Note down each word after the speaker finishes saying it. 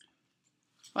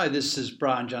Hi, this is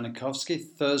Brian Janikowski,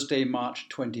 Thursday, March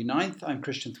 29th. I'm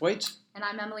Christian Thwaite. And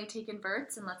I'm Emily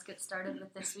Taken-Verts, and let's get started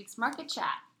with this week's market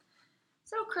chat.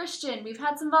 So, Christian, we've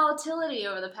had some volatility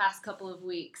over the past couple of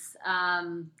weeks,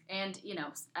 ever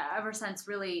since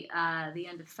really the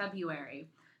end of February.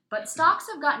 But stocks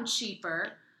have gotten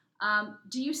cheaper.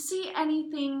 Do you see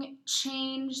anything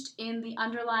changed in the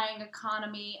underlying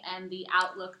economy and the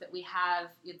outlook that we have,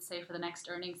 you'd say, for the next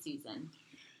earnings season?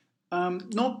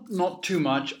 Not too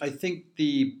much. I think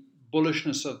the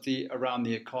bullishness around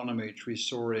the economy, which we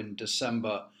saw in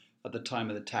December at the time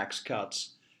of the tax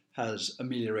cuts, has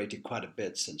ameliorated quite a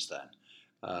bit since then.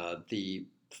 The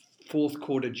fourth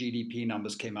quarter GDP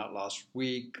numbers came out last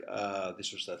week.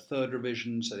 This was their third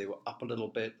revision, so they were up a little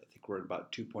bit. I think we're at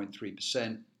about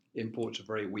 2.3%. Imports are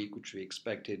very weak, which we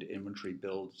expected. Inventory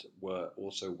builds were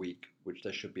also weak, which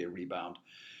there should be a rebound.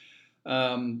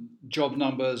 Job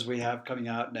numbers we have coming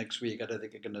out next week, I don't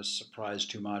think are going to surprise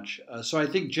too much. So I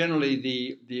think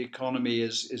generally the economy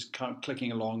is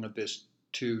clicking along at this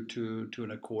two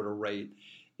and a quarter rate.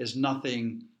 Is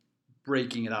nothing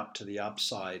breaking it up to the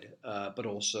upside, but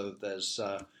also there's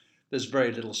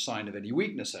very little sign of any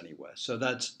weakness anywhere. So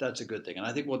that's a good thing. And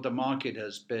I think what the market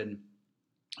has been,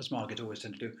 as markets always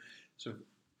tend to do, sort of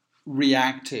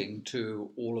reacting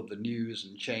to all of the news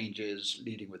and changes,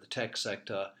 leading with the tech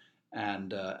sector,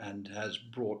 and has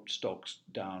brought stocks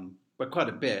down by quite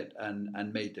a bit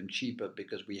and made them cheaper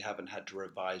because we haven't had to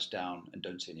revise down and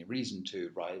don't see any reason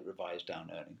to revise down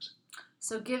earnings.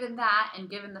 So given that, and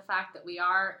given the fact that we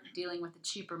are dealing with a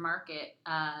cheaper market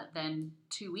than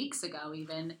 2 weeks ago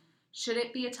even, should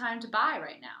it be a time to buy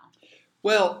right now?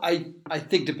 Well, I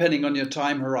think depending on your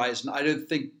time horizon, I don't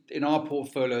think in our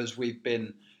portfolios we've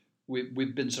been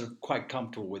sort of quite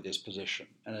comfortable with this position.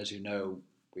 And as you know,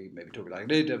 we maybe talk about it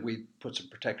later, we put some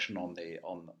protection on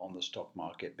the stock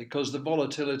market because the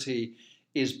volatility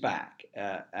is back,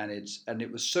 and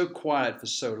it was so quiet for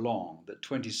so long that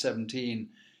 2017,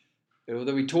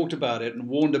 although we talked about it and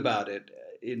warned about it,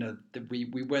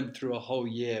 we went through a whole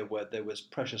year where there was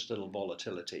precious little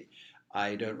volatility.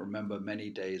 I don't remember many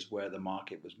days where the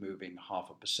market was moving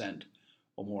 0.5%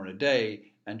 or more in a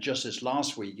day. And just this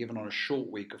last week, even on a short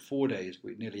week of 4 days,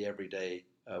 nearly every day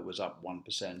was up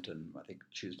 1%, and I think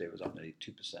Tuesday was up nearly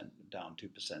 2%, down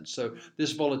 2%. So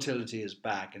this volatility is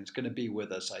back, and it's going to be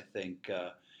with us, I think,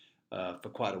 for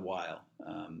quite a while.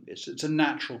 It's a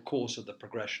natural course of the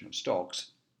progression of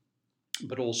stocks,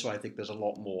 but also I think there's a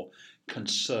lot more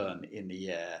concern in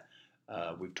the air.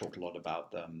 We've talked a lot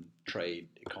about trade,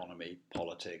 economy,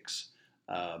 politics,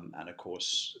 and of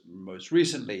course, most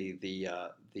recently, the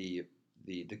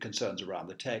concerns around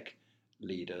the tech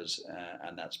leaders,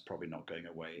 and that's probably not going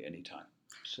away anytime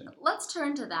soon. Let's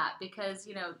turn to that because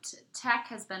tech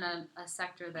has been a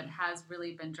sector that has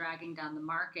really been dragging down the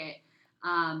market.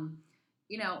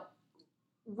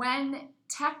 When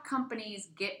tech companies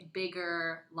get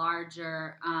bigger,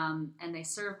 larger, and they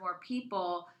serve more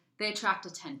people, they attract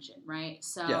attention, right?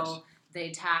 So yes.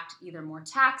 They attract either more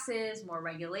taxes, more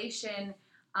regulation.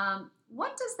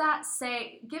 What does that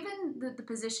say, given the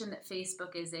position that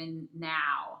Facebook is in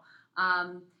now?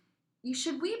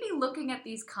 Should we be looking at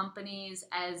these companies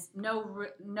as no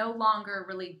longer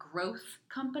really growth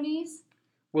companies?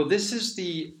 Well, this is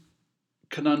the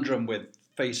conundrum with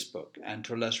Facebook and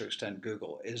to a lesser extent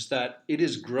Google, is that it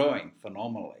is growing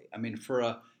phenomenally. I mean, for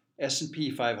a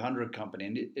S&P 500 company,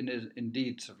 and it is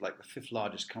indeed sort of like the fifth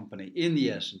largest company in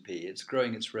the S&P, it's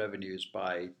growing its revenues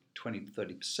by 20 to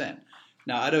 30%.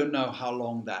 Now, I don't know how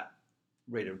long that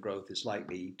rate of growth is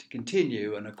likely to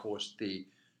continue, and of course the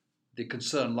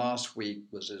concern last week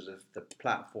was as if the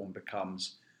platform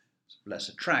becomes less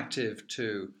attractive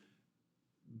to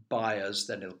buyers,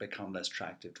 then it'll become less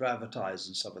attractive to advertise,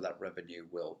 and some of that revenue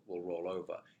will roll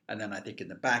over. And then I think in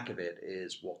the back of it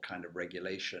is what kind of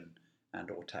regulation and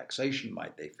or taxation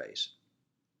might they face.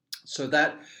 So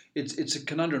that it's a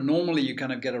conundrum. Normally you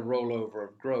kind of get a rollover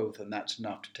of growth, and that's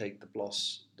enough to take the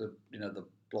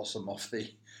blossom off the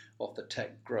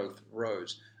tech growth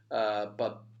rose.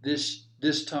 But this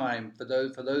time for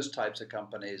those types of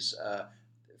companies,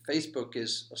 Facebook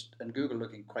and Google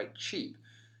looking quite cheap.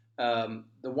 The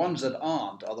ones that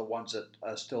aren't are the ones that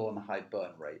are still on a high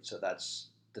burn rate. So that's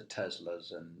the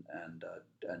Teslas and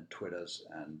Twitters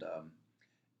and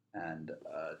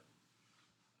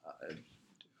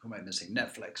who am I missing?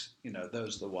 Netflix.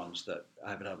 Those are the ones that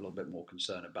I would have a little bit more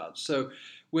concern about. So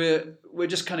we're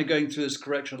just kind of going through this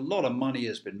correction. A lot of money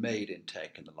has been made in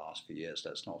tech in the last few years.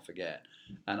 Let's not forget,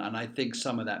 and I think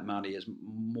some of that money is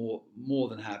more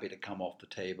than happy to come off the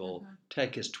table. Mm-hmm.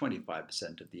 Tech is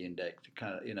 25% of the index.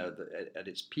 Kind of, at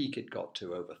its peak, it got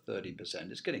to over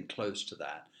 30%. It's getting close to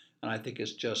that. and I think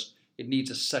it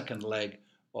needs a second leg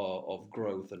of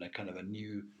growth and a kind of a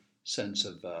new sense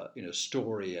of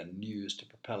story and news to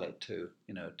propel it to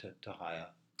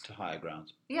higher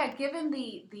grounds. Yeah, given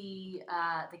the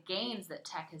gains that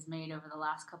tech has made over the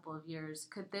last couple of years,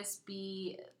 could this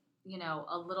be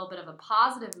a little bit of a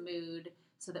positive mood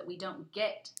so that we don't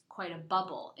get quite a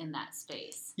bubble in that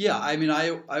space? Yeah, I mean,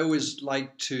 I always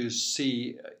like to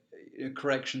see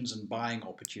corrections and buying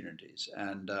opportunities,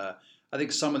 and I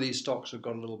think some of these stocks have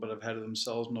got a little bit ahead of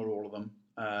themselves, not all of them,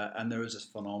 and there is this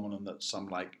phenomenon that some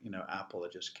like Apple are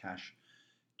just cash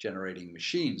generating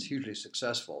machines, hugely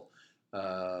successful.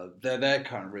 Their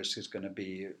current risk is going to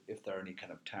be if there are any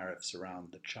kind of tariffs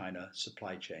around the China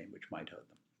supply chain, which might hurt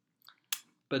them.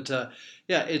 But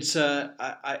it's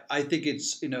I think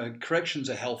it's corrections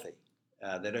are healthy.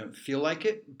 They don't feel like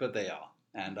it, but they are.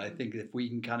 And I think if we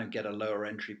can kind of get a lower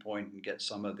entry point and get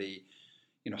some of the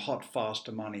hot,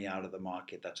 faster money out of the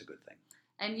market, that's a good thing.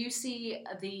 And you see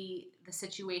the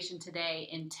situation today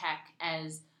in tech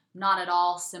as not at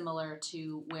all similar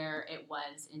to where it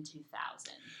was in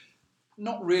 2000.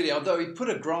 Not really, although he put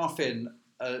a graph in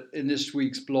this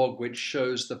week's blog which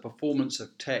shows the performance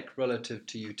of tech relative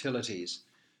to utilities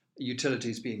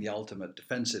being the ultimate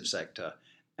defensive sector.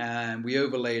 And we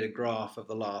overlaid a graph of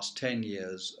the last 10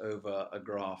 years over a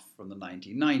graph from the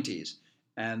 1990s.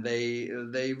 And they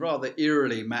rather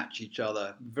eerily match each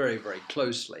other very, very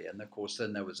closely. And of course,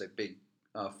 then there was a big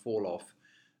fall off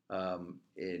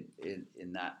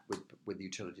in that, with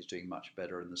utilities doing much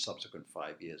better in the subsequent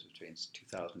 5 years between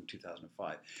 2000 and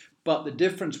 2005. But the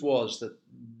difference was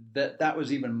that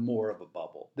was even more of a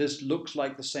bubble. This looks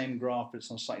like the same graph, but it's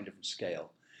on a slightly different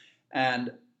scale.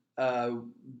 And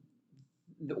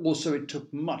also, it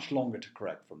took much longer to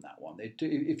correct from that one.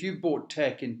 If you bought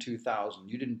tech in 2000,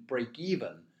 you didn't break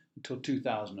even until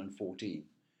 2014.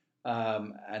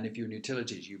 And if you're in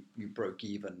utilities, you broke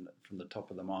even from the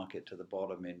top of the market to the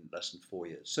bottom in less than 4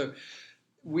 years. So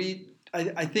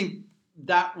I think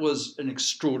that was an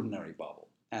extraordinary bubble.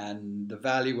 And the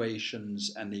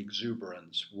valuations and the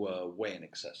exuberance were way in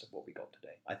excess of what we got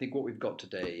today. I think what we've got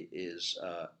today is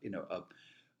a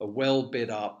well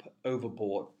bid up,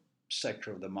 overbought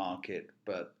sector of the market,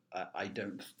 but I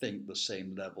don't think the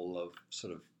same level of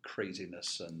sort of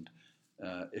craziness and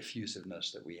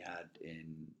effusiveness that we had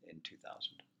in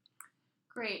 2000.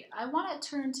 Great. I want to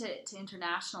turn to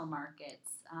international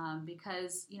markets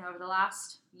because over the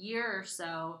last year or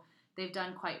so they've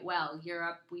done quite well.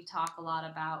 Europe, we talk a lot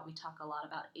about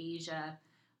Asia.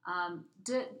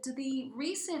 Do the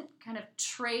recent kind of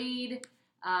trade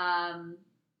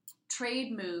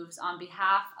moves on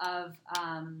behalf of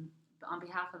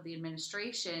the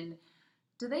administration,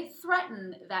 do they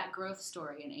threaten that growth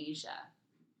story in Asia?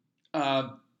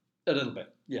 A little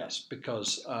bit, yes,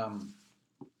 because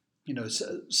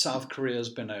South Korea has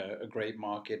been a great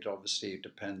market. Obviously, it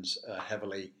depends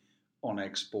heavily on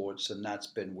exports, and that's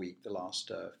been weak the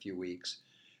last few weeks.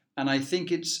 And I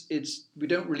think it's we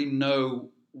don't really know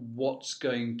what's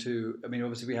going to. I mean,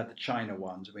 obviously we had the China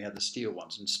ones and we had the steel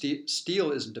ones, and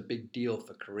steel isn't a big deal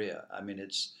for Korea. I mean,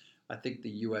 I think the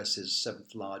U.S. is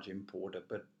seventh large importer,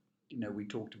 but we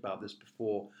talked about this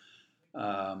before.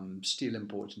 Steel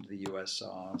imports into the U.S.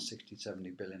 are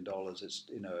 $60-70 billion.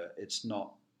 It's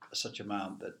not such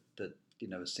amount that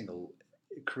a single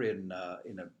Korean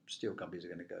steel companies are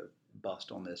going to go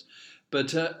bust on this.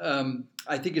 But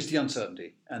I think it's the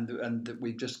uncertainty, and that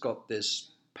we've just got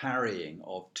this parrying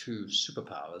of two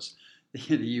superpowers,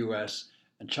 the U.S.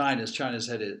 and China. China's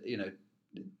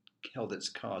held its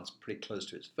cards pretty close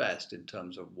to its vest in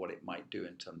terms of what it might do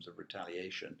in terms of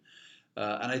retaliation.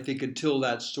 And I think until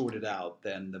that's sorted out,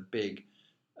 then the big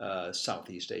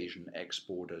Southeast Asian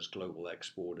exporters, global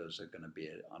exporters, are going to be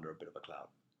under a bit of a cloud.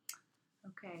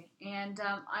 Okay, and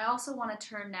I also want to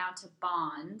turn now to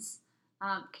bonds.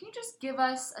 Can you just give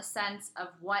us a sense of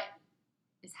what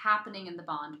is happening in the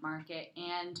bond market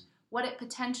and what it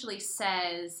potentially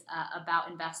says about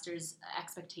investors'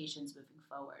 expectations moving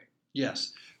forward?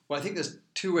 Yes. Well, I think there's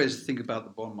two ways to think about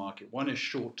the bond market. One is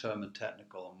short-term and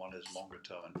technical, and one is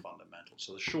longer-term and fundamental.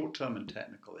 So the short-term and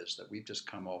technical is that we've just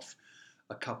come off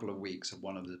a couple of weeks of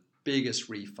one of the biggest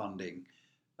refunding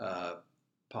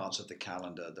parts of the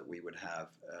calendar that we would have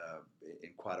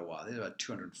in quite a while. There's about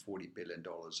 $240 billion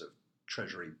of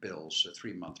Treasury bills, so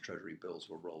 3-month Treasury bills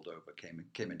were rolled over,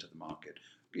 came into the market.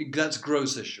 That's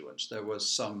gross issuance. There was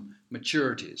some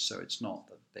maturities, so it's not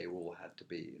that they all had to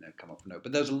be come up for note.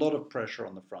 But there's a lot of pressure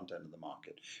on the front end of the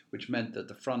market, which meant that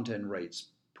the front end rates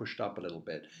pushed up a little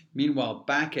bit. Meanwhile,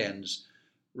 back ends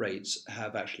rates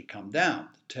have actually come down.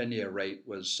 The 10-year rate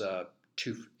was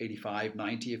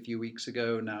 285.90 a few weeks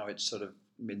ago. Now it's sort of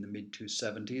in the mid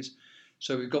 270s.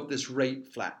 So we've got this rate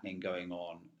flattening going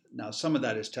on. Now, some of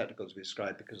that is technical, as we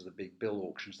described, because of the big bill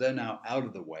auctions. They're now out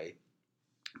of the way.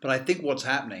 But I think what's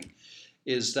happening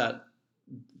is that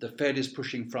the Fed is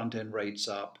pushing front-end rates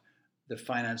up. The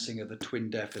financing of the twin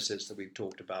deficits that we've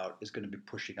talked about is going to be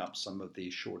pushing up some of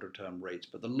these shorter-term rates.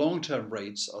 But the long-term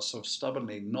rates are sort of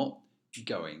stubbornly not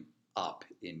going up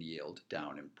in yield,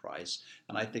 down in price.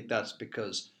 And I think that's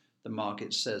because the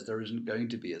market says there isn't going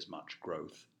to be as much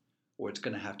growth, or it's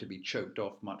going to have to be choked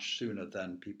off much sooner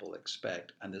than people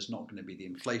expect, and there's not going to be the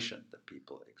inflation that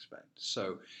people expect.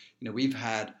 So, we've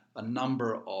had a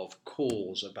number of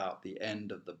calls about the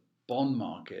end of the bond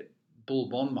market, bull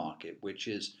bond market, which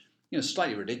is,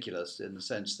 slightly ridiculous in the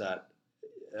sense that,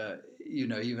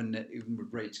 even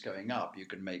with rates going up, you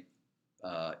can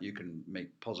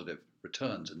make positive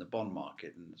returns in the bond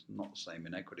market, and it's not the same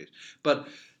in equities. But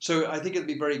so I think it'll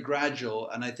be very gradual,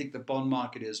 and I think the bond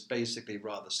market is basically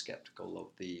rather skeptical of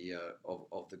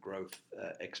the growth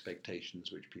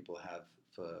expectations which people have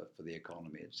for the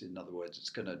economy. In other words, it's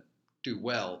going to do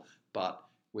well, but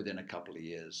within a couple of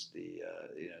years,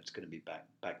 it's going to be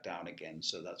back down again.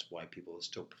 So that's why people are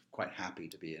still quite happy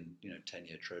to be in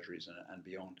 10-year treasuries and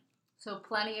beyond. So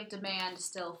plenty of demand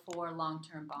still for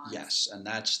long-term bonds. Yes, and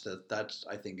that's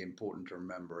I think important to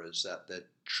remember, is that the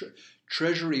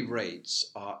treasury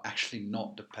rates are actually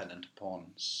not dependent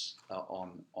upon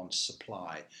on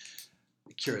supply.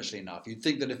 Curiously enough, you'd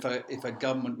think that if a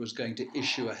government was going to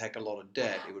issue a heck of a lot of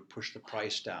debt, it would push the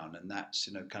price down, and that's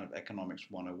kind of economics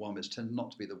 101. But it tends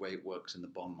not to be the way it works in the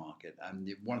bond market.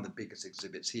 And one of the biggest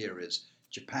exhibits here is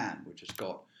Japan, which has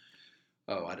got,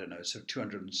 so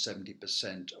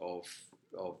 270%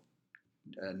 of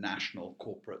national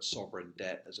corporate sovereign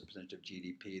debt as a percentage of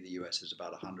GDP. The US is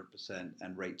about 100%,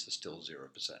 and rates are still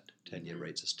 0%. 10-year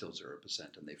rates are still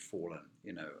 0%, and they've fallen,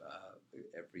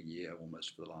 every year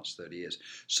almost for the last 30 years.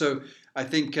 So I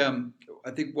think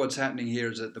what's happening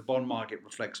here is that the bond market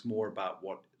reflects more about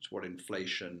what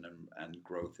inflation and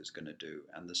growth is going to do,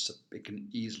 and it can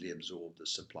easily absorb the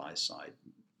supply side,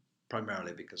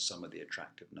 primarily because some of the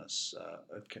attractive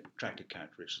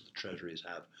characteristics the treasuries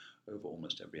have over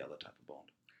almost every other type of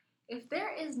bond. If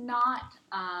there is not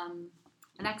an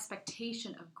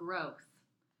expectation of growth,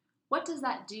 what does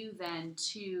that do then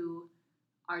to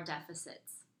our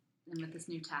deficits and with this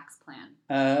new tax plan?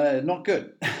 Not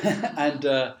good. And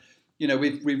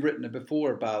we've written it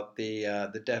before about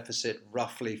the deficit,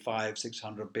 roughly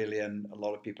 500-600 billion. A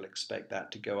lot of people expect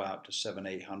that to go out to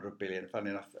 700-800 billion.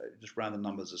 Funnily enough, I just ran the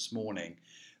numbers this morning.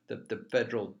 The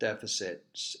federal deficit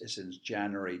since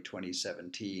January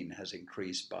 2017 has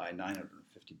increased by $950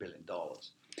 billion.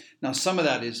 Now, some of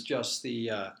that is just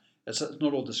it's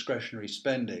not all discretionary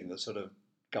spending, the sort of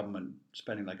government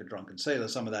spending like a drunken sailor.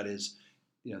 Some of that is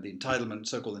the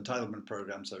so-called entitlement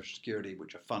programs, Social Security,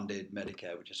 which are funded,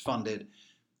 Medicare, which is funded,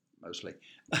 mostly,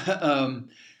 but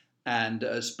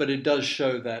it does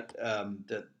show that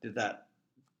that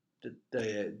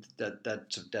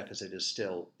deficit is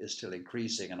still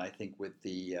increasing, and I think with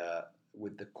the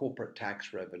corporate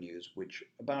tax revenues, which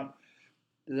about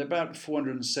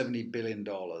 $470 billion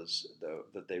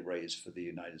that they raise for the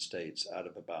United States out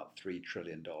of about $3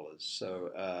 trillion. So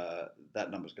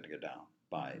that number's going to go down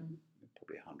by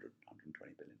probably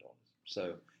 $100-120 billion.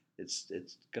 So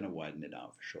it's going to widen it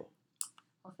out for sure.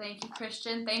 Well, thank you,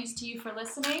 Christian. Thanks to you for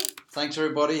listening. Thanks,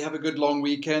 everybody. Have a good long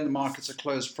weekend. The markets are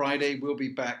closed Friday. We'll be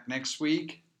back next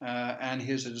week. And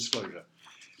here's a disclosure.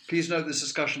 Please note this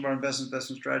discussion of our investment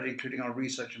strategy, including our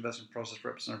research investment process,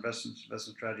 represents our investment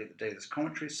strategy at the date of this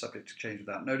commentary, subject to change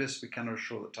without notice. We cannot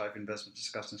assure that type of investments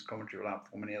discussed in this commentary will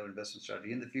outperform any other investment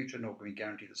strategy in the future, nor can we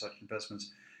guarantee that such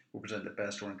investments will present the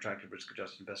best or an attractive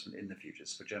risk-adjusted investment in the future.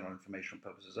 It's for general informational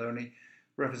purposes only.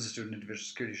 References to an individual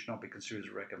security should not be considered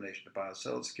as a recommendation to buy or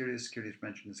sell securities. Securities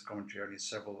mentioned in this commentary, only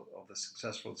several of the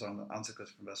successful and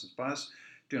unsuccessful investments by us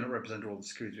do not represent all the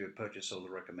securities we have purchased or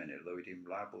recommended. Although we deem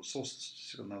reliable sources,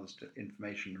 statistical and other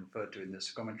information referred to in this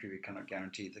commentary, we cannot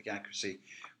guarantee the accuracy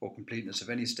or completeness of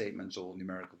any statements or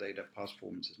numerical data. Past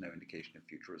performance is no indication of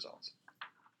future results.